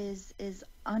love is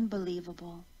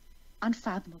unbelievable,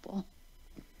 unfathomable.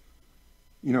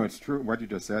 It's true. What you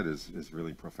just said is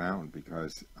really profound,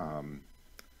 because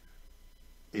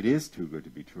it is too good to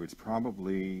be true. It's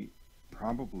probably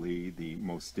the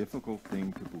most difficult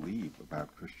thing to believe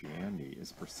about Christianity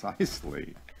is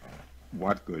precisely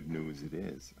what good news it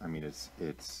is. I mean,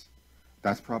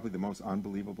 that's probably the most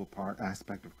unbelievable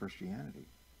aspect of Christianity,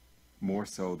 more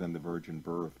so than the virgin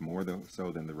birth,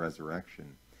 so than the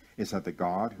resurrection, is that the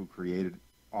God who created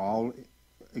all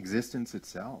existence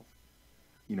itself,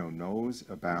 knows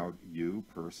about you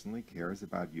personally, cares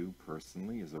about you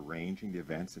personally, is arranging the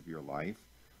events of your life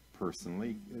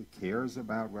personally, cares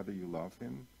about whether you love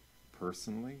him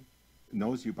personally.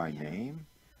 knows you by Yeah. name,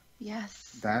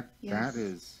 Yes. that Yes.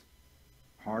 is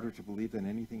harder to believe than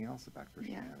anything else about Yeah,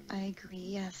 Christianity. I agree.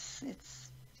 Yes,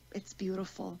 it's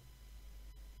beautiful.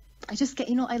 I just get,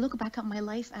 you know, I look back at my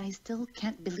life and I still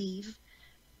can't believe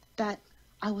that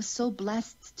I was so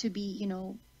blessed to be, you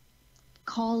know,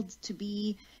 called to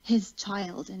be his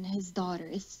child and his daughter.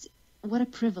 It's what a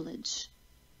privilege.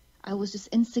 I was just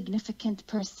insignificant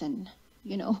person,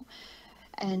 you know,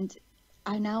 and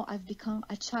I've become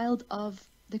a child of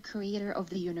the creator of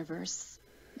the universe.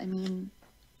 I mean,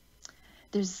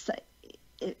 there's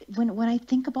when I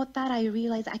think about that, I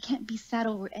realize I can't be sad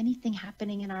over anything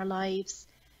happening in our lives,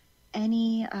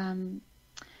 any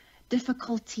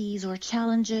difficulties or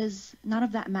challenges. None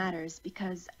of that matters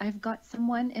because I've got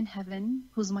someone in heaven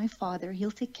who's my father.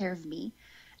 He'll take care of me,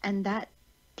 and that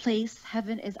place,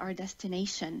 heaven, is our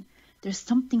destination. There's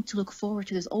something to look forward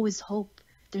to. There's always hope.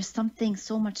 There's something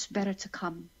so much better to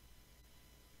come.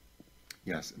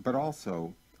 Yes, but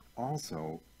also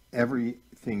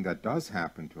everything that does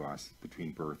happen to us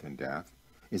between birth and death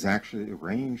is actually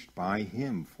arranged by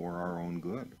him for our own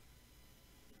good.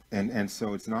 And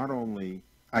so it's not only,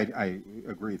 I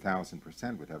agree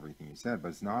 1,000% with everything you said, but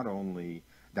it's not only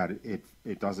that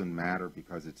it doesn't matter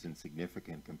because it's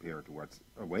insignificant compared to what's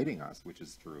awaiting us, which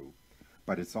is true,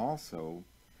 but it's also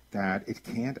that it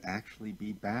can't actually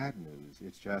be bad news.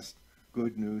 It's just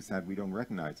good news that we don't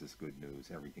recognize as good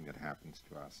news, everything that happens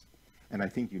to us. And I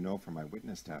think you know from my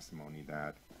witness testimony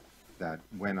that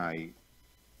when I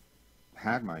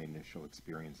had my initial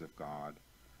experience of God,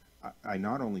 I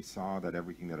not only saw that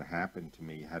everything that had happened to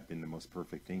me had been the most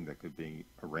perfect thing that could be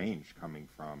arranged coming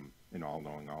from an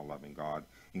all-knowing, all-loving God,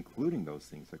 including those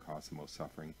things that caused the most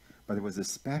suffering, but it was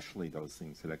especially those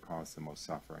things that had caused the most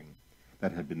suffering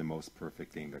that had been the most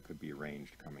perfect thing that could be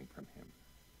arranged coming from him.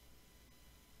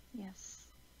 Yes,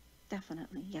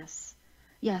 definitely. Yes.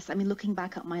 Yes. I mean, looking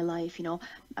back at my life,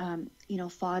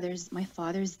 my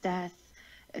father's death,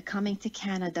 coming to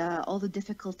Canada, all the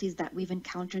difficulties that we've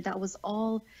encountered, that was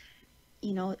all,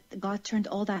 God turned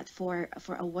all that for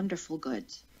a wonderful good,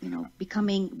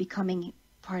 becoming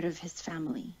part of his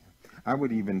family. I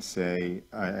would even say,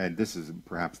 and this is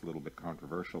perhaps a little bit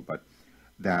controversial, but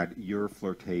that your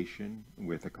flirtation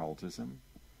with occultism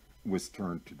was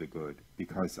turned to the good,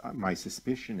 because my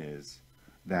suspicion is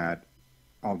that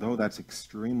although that's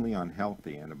extremely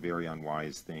unhealthy and a very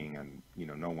unwise thing, and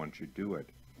no one should do it,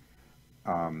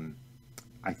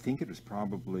 I think it was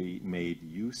probably made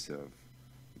use of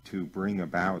to bring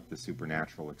about the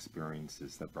supernatural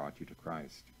experiences that brought you to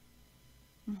Christ.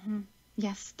 Mm-hmm.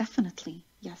 Yes, definitely.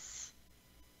 Yes.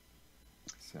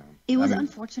 So it was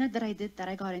unfortunate that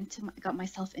I got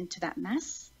myself into that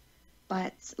mess,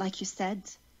 but like you said,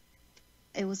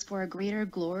 it was for a greater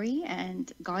glory,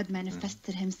 and God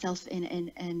manifested himself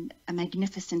in a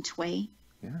magnificent way.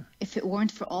 Yeah. If it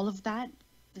weren't for all of that,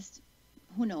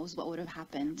 who knows what would have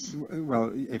happened.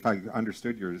 Well, if I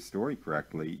understood your story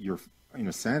correctly, in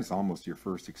a sense, almost your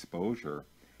first exposure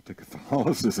to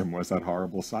Catholicism was that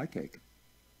horrible psychic.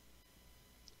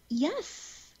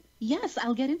 Yes,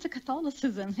 I'll get into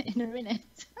Catholicism in a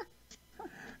minute.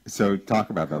 So talk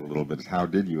about that a little bit. How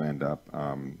did you end up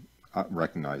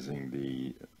recognizing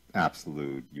the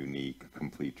absolute, unique,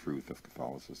 complete truth of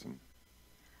Catholicism?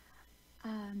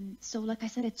 So like I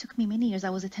said, it took me many years. I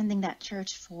was attending that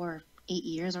church for 8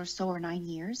 years or so, or 9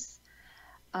 years.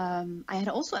 I had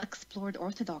also explored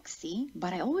Orthodoxy,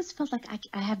 but I always felt like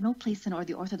I have no place in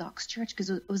the Orthodox church because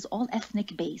it was all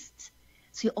ethnic based.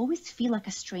 So you always feel like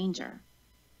a stranger.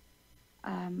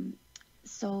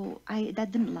 So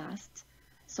that didn't last.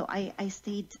 So I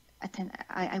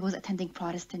was attending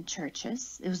Protestant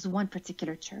churches. It was one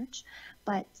particular church.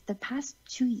 But the past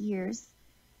 2 years,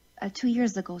 2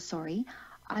 years ago,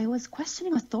 I was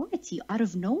questioning authority out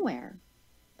of nowhere.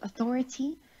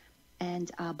 Authority and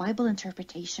Bible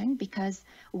interpretation, because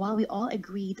while we all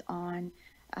agreed on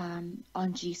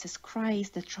Jesus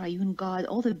Christ, the triune God,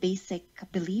 all the basic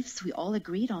beliefs we all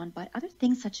agreed on, but other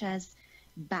things such as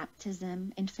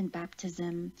baptism, infant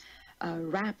baptism,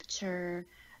 rapture,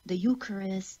 the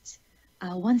Eucharist,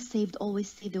 once saved, always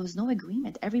saved, there was no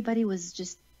agreement. Everybody was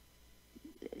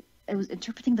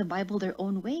interpreting the Bible their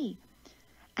own way.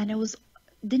 And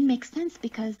didn't make sense,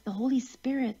 because the Holy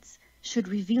Spirit should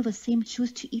reveal the same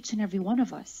truth to each and every one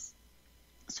of us.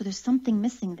 So there's something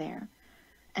missing there.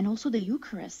 And also the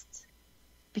Eucharist,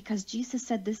 because Jesus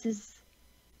said this is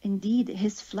indeed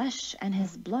his flesh and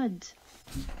his blood.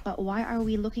 But why are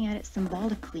we looking at it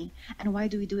symbolically? And why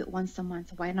do we do it once a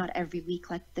month? Why not every week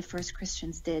like the first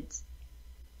Christians did?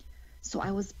 So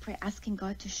I was asking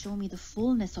God to show me the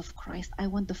fullness of Christ. I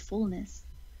want the fullness.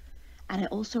 And I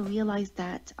also realized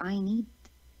that I need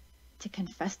to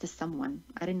confess to someone.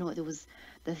 I didn't know it was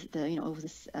it was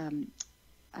this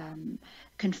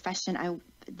confession. I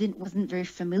wasn't very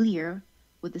familiar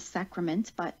with the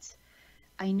sacrament, but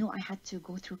I knew I had to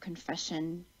go through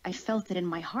confession. I felt it in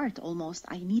my heart almost.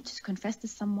 I need to confess to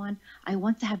someone. I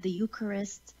want to have the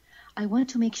Eucharist. I want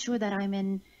to make sure that I'm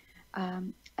in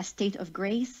a state of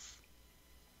grace.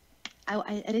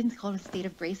 I didn't call it a state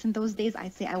of grace in those days.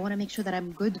 I'd say I want to make sure that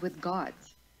I'm good with God,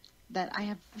 that I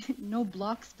have no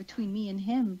blocks between me and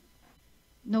Him,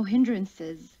 no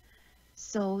hindrances.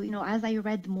 So, as I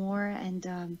read more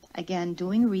and again,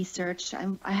 doing research,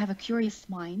 I have a curious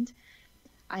mind.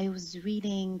 I was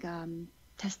reading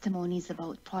testimonies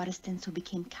about Protestants who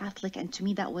became Catholic, and to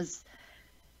me that was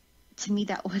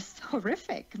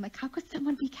horrific. I'm like, how could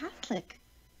someone be Catholic?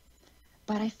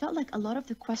 But I felt like a lot of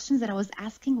the questions that I was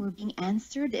asking were being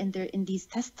answered in these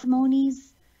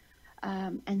testimonies,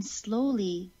 and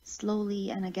slowly,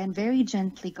 and again, very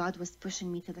gently, God was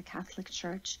pushing me to the Catholic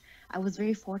Church. I was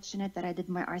very fortunate that I did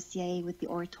my RCIA with the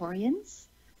Oratorians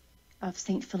of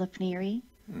St. Philip Neri.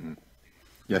 Mm-hmm.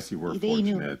 Yes, you were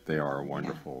fortunate. They are a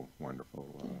wonderful,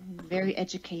 wonderful. Very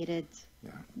educated.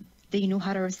 Yeah. They knew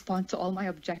how to respond to all my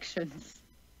objections.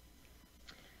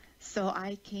 So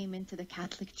I came into the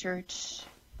Catholic Church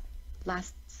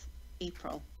last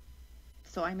April.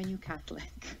 So I'm a new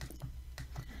Catholic.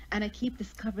 And I keep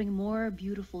discovering more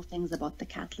beautiful things about the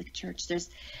Catholic Church. There's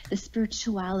the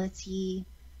spirituality,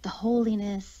 the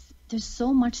holiness. There's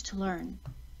so much to learn.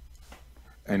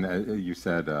 And you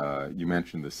said, you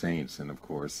mentioned the saints, and of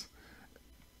course,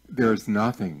 there's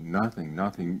nothing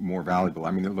more valuable.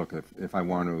 I mean, look, if I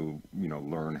want to,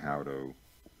 learn how to,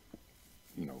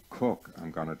 cook,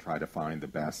 I'm going to try to find the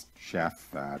best chef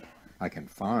that I can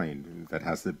find that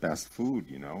has the best food,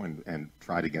 and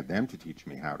try to get them to teach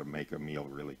me how to make a meal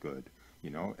really good,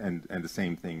 and the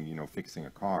same thing, fixing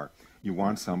a car. You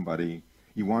want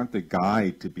the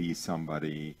guide to be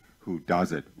somebody who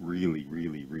does it really,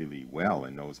 really, really well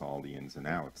and knows all the ins and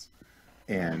outs.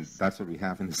 And that's what we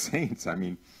have in the saints. I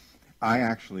mean, I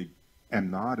actually am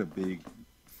not a big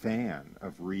fan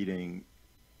of reading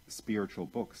spiritual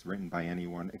books written by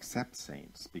anyone except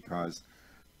saints, because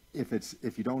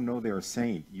if you don't know they're a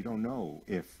saint, you don't know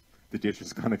if the dish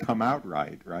is going to come out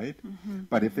right? Mm-hmm.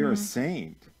 But if they're a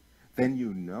saint, then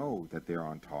you know that they're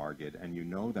on target, and you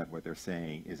know that what they're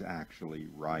saying is actually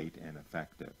right and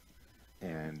effective.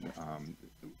 And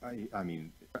I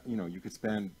mean, you could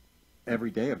spend every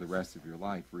day of the rest of your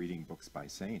life reading books by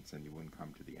saints, and you wouldn't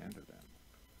come to the end of them.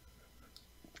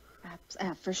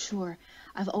 For sure.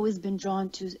 I've always been drawn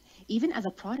to, even as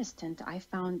a Protestant, I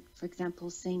found, for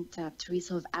example, Saint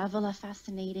Teresa of Avila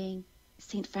fascinating,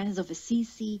 Saint Francis of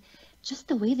Assisi, just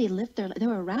the way they lived they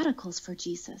were radicals for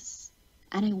Jesus.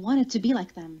 And I wanted to be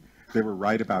like them. They were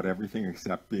right about everything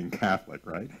except being Catholic,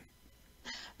 right?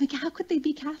 Like, how could they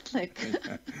be Catholic?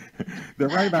 They're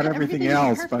right about everything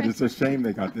else, but it's a shame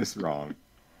they got this wrong.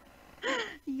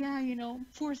 Yeah,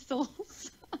 poor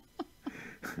souls.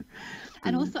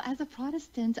 And also, as a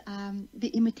Protestant, The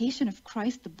Imitation of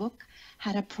Christ, the book,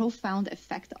 had a profound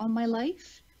effect on my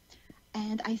life.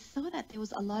 And I saw that there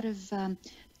was a lot of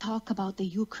talk about the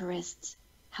Eucharist,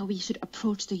 how we should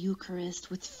approach the Eucharist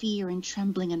with fear and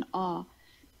trembling and awe.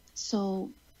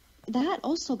 So that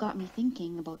also got me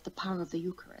thinking about the power of the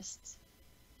Eucharist.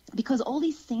 Because all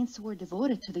these saints were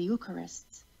devoted to the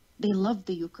Eucharist. They loved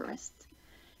the Eucharist.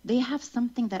 They have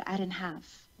something that I didn't have.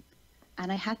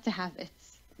 And I had to have it.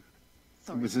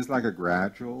 Sorry. Was this like a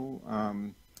gradual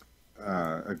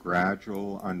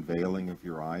unveiling of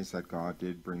your eyes that God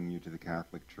did bring you to the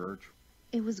Catholic Church?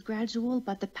 It was gradual,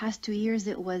 but the past 2 years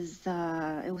it was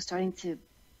starting to.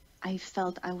 I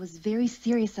felt I was very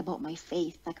serious about my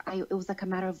faith. It was like a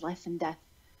matter of life and death.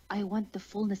 I want the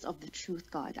fullness of the truth,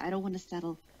 God. I don't want to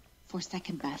settle for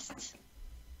second best.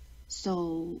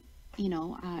 So,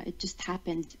 it just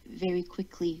happened very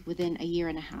quickly within a year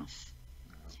and a half.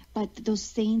 But those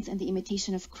saints and the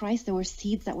Imitation of Christ, there were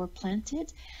seeds that were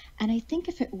planted. And I think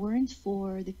if it weren't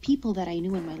for the people that I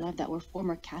knew in my life that were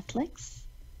former Catholics,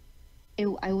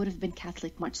 I would have been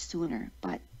Catholic much sooner.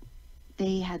 But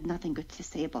they had nothing good to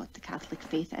say about the Catholic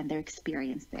faith and their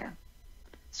experience there.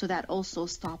 So that also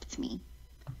stopped me.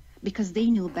 Because they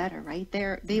knew better, right?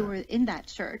 They were in that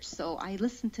church, so I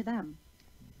listened to them.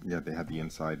 Yeah, they had the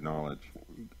inside knowledge.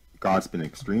 God's been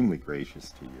extremely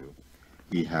gracious to you.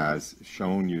 He has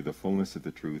shown you the fullness of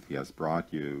the truth. He has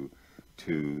brought you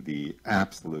to the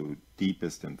absolute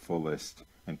deepest and fullest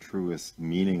and truest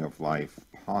meaning of life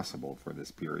possible for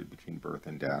this period between birth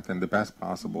and death, and the best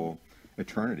possible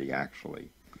eternity,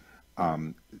 actually.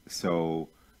 So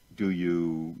do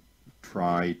you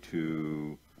try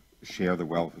to share the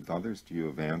wealth with others? Do you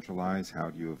evangelize? How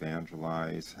do you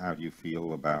evangelize? How do you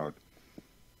feel about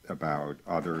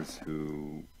others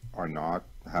who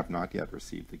have not yet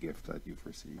received the gift that you've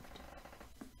received?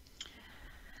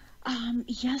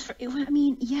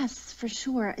 Yes, for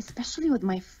sure. Especially with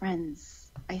my friends.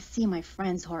 I see my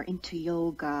friends who are into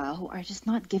yoga, who are just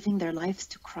not giving their lives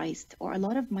to Christ. Or a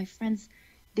lot of my friends,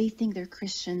 they think they're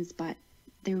Christians, but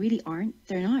they really aren't.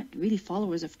 They're not really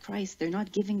followers of Christ. They're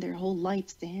not giving their whole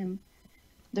lives to Him.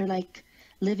 They're like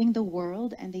living the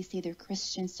world and they say they're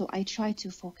Christians. So I try to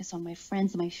focus on my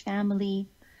friends, my family.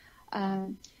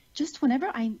 Just whenever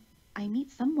I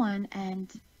meet someone and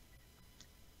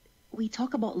we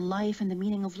talk about life and the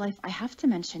meaning of life, I have to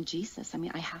mention Jesus. I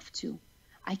mean, I have to.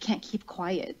 I can't keep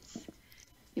quiet.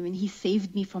 I mean, He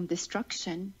saved me from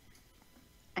destruction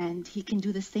and He can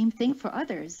do the same thing for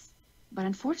others. But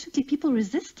unfortunately, people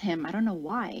resist Him. I don't know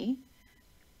why.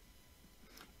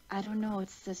 I don't know.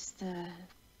 It's just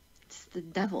it's the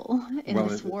devil in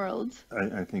this world.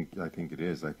 I think it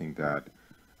is. I think that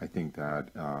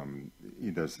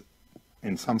there's,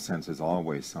 in some sense, there's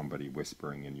always somebody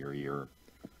whispering in your ear,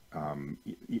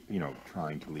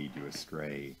 trying to lead you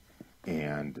astray,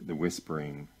 and the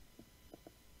whispering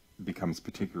becomes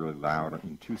particularly loud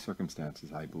in two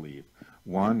circumstances, I believe.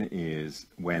 One is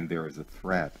when there is a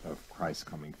threat of Christ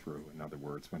coming through. In other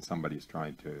words, when somebody's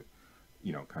trying to,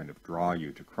 kind of draw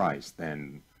you to Christ,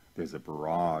 then there's a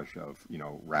barrage of,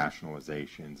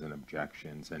 rationalizations and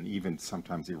objections, and even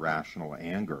sometimes irrational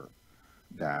anger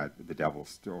that the devil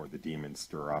or the demons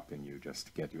stir up in you just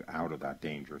to get you out of that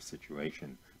dangerous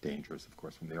situation. Dangerous, of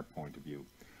course, from their point of view.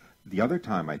 The other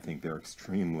time I think they're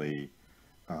extremely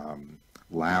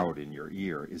loud in your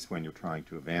ear is when you're trying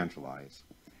to evangelize.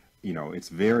 It's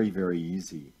very, very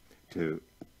easy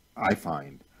I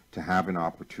find, to have an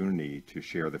opportunity to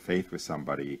share the faith with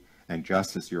somebody, and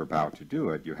just as you're about to do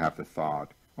it, you have the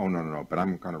thought, oh, no, but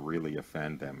I'm going to really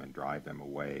offend them and drive them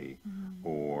away,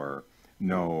 or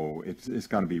no, it's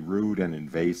going to be rude and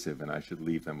invasive and I should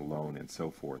leave them alone, and so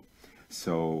forth.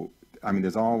 So, I mean,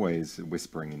 there's always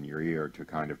whispering in your ear to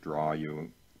kind of draw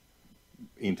you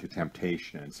into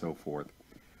temptation and so forth.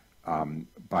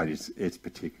 But it's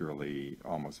particularly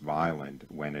almost violent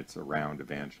when it's around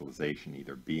evangelization,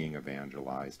 either being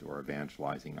evangelized or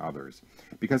evangelizing others,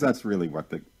 because that's really what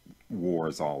the war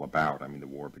is all about. I mean, the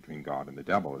war between God and the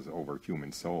devil is over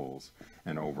human souls,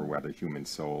 and over whether human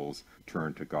souls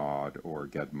turn to God or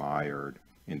get mired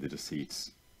in the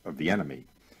deceits of the enemy.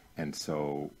 And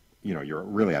so, you're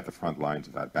really at the front lines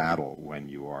of that battle when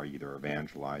you are either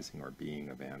evangelizing or being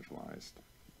evangelized.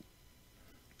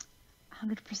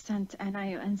 100%.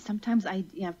 And sometimes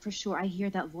for sure, I hear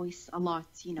that voice a lot.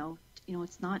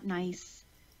 It's not nice.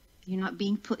 You're not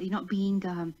being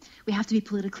we have to be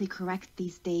politically correct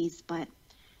these days, but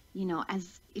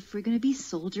if we're going to be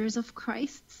soldiers of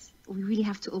Christ, we really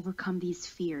have to overcome these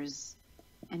fears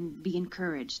and be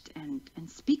encouraged and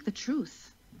speak the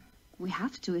truth. We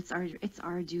have to. It's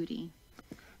our duty.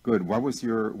 Good. What was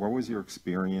your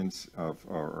experience of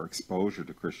or exposure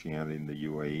to Christianity in the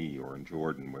UAE or in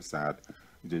Jordan? Was that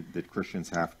did Christians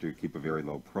have to keep a very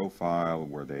low profile?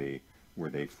 Were they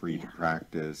free to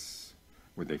practice?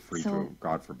 Were they free to,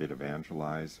 God forbid,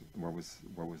 evangelize? What was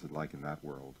it like in that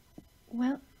world?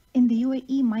 Well, in the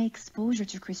UAE, my exposure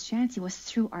to Christianity was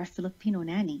through our Filipino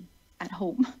nanny at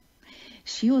home.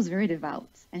 She was very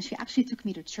devout, and she actually took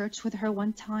me to church with her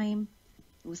one time.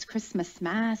 It was Christmas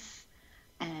Mass.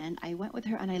 And I went with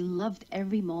her and I loved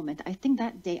every moment. I think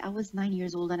that day I was 9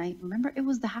 years old and I remember it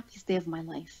was the happiest day of my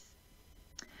life.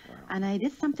 Wow. And I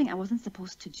did something I wasn't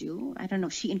supposed to do. I don't know.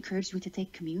 She encouraged me to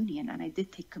take communion and I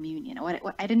did take communion.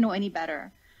 I didn't know any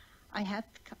better. I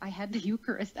had the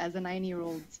Eucharist as a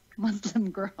 9-year-old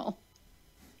Muslim girl.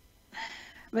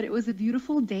 But it was a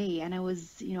beautiful day and I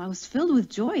was filled with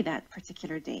joy that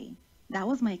particular day. That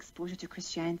was my exposure to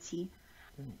Christianity.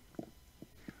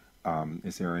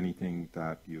 Is there anything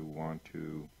that you want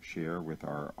to share with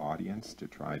our audience to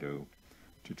try to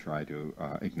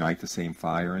ignite the same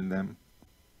fire in them?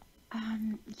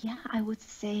 I would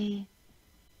say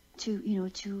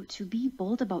to be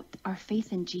bold about our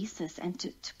faith in Jesus and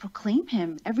to proclaim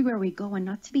Him everywhere we go and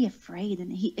not to be afraid.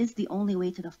 And He is the only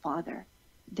way to the Father.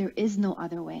 There is no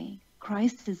other way.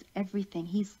 Christ is everything.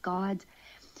 He's God.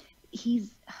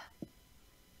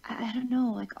 I don't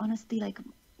know, honestly,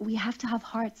 we have to have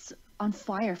hearts on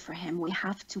fire for Him. We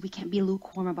can't be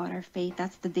lukewarm about our faith.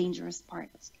 That's the dangerous part.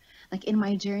 In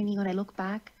my journey, when I look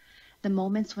back, the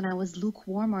moments when I was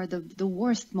lukewarm are the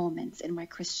worst moments in my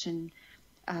Christian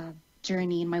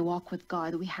journey, in my walk with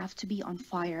God. We have to be on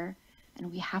fire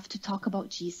and we have to talk about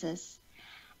Jesus.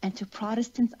 And to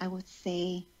Protestants, I would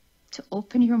say, to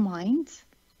open your mind,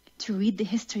 to read the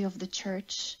history of the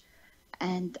church,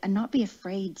 and not be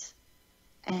afraid.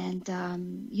 And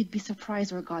you'd be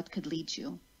surprised where God could lead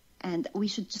you. And we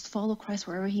should just follow Christ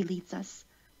wherever he leads us.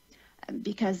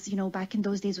 Because, back in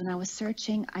those days when I was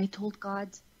searching, I told God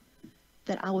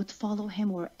that I would follow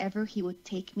him wherever he would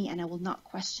take me, and I will not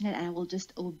question it, and I will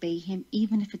just obey him,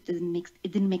 even if it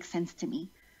didn't make sense to me.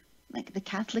 Like the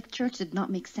Catholic Church did not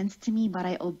make sense to me, but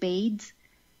I obeyed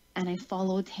and I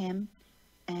followed him,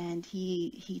 and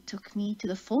he took me to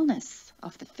the fullness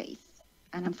of the faith.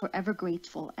 And I'm forever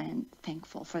grateful and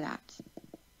thankful for that.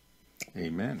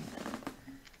 Amen.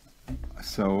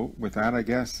 So with that, I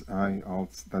guess all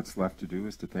that's left to do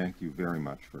is to thank you very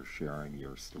much for sharing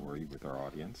your story with our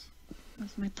audience. It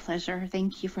was my pleasure.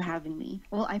 Thank you for having me.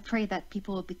 Well, I pray that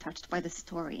people will be touched by the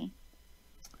story.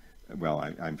 Well,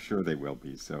 I'm sure they will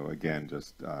be. So again,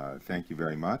 just thank you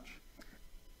very much.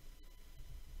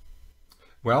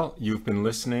 Well, you've been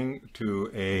listening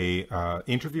to a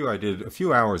interview I did a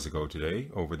few hours ago today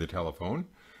over the telephone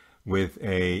with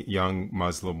a young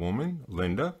Muslim woman,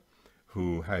 Linda,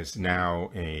 who has now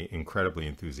an incredibly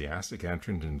enthusiastic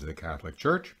entrant into the Catholic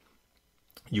Church.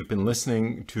 You've been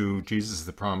listening to Jesus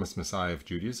the Promised Messiah of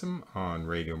Judaism on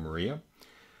Radio Maria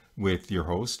with your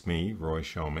host, me, Roy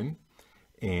Showman.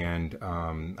 And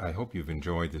I hope you've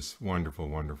enjoyed this wonderful,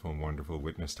 wonderful, wonderful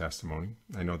witness testimony.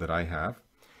 I know that I have.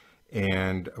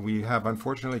 And we have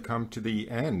unfortunately come to the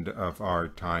end of our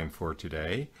time for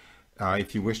today.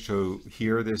 If you wish to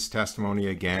hear this testimony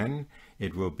again,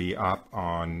 it will be up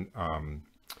on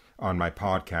my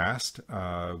podcast,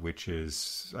 which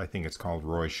is, I think it's called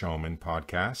Roy Showman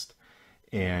Podcast.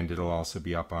 And it'll also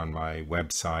be up on my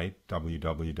website,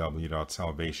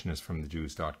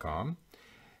 www.salvationisfromthejews.com.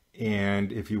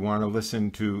 And if you want to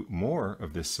listen to more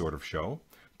of this sort of show,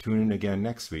 tune in again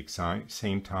next week,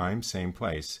 same time, same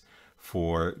place,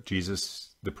 for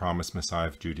Jesus, the Promised Messiah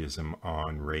of Judaism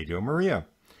on Radio Maria.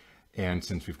 And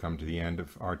since we've come to the end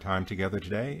of our time together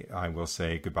today, I will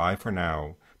say goodbye for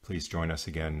now. Please join us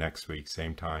again next week,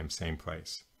 same time, same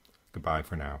place. Goodbye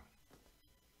for now.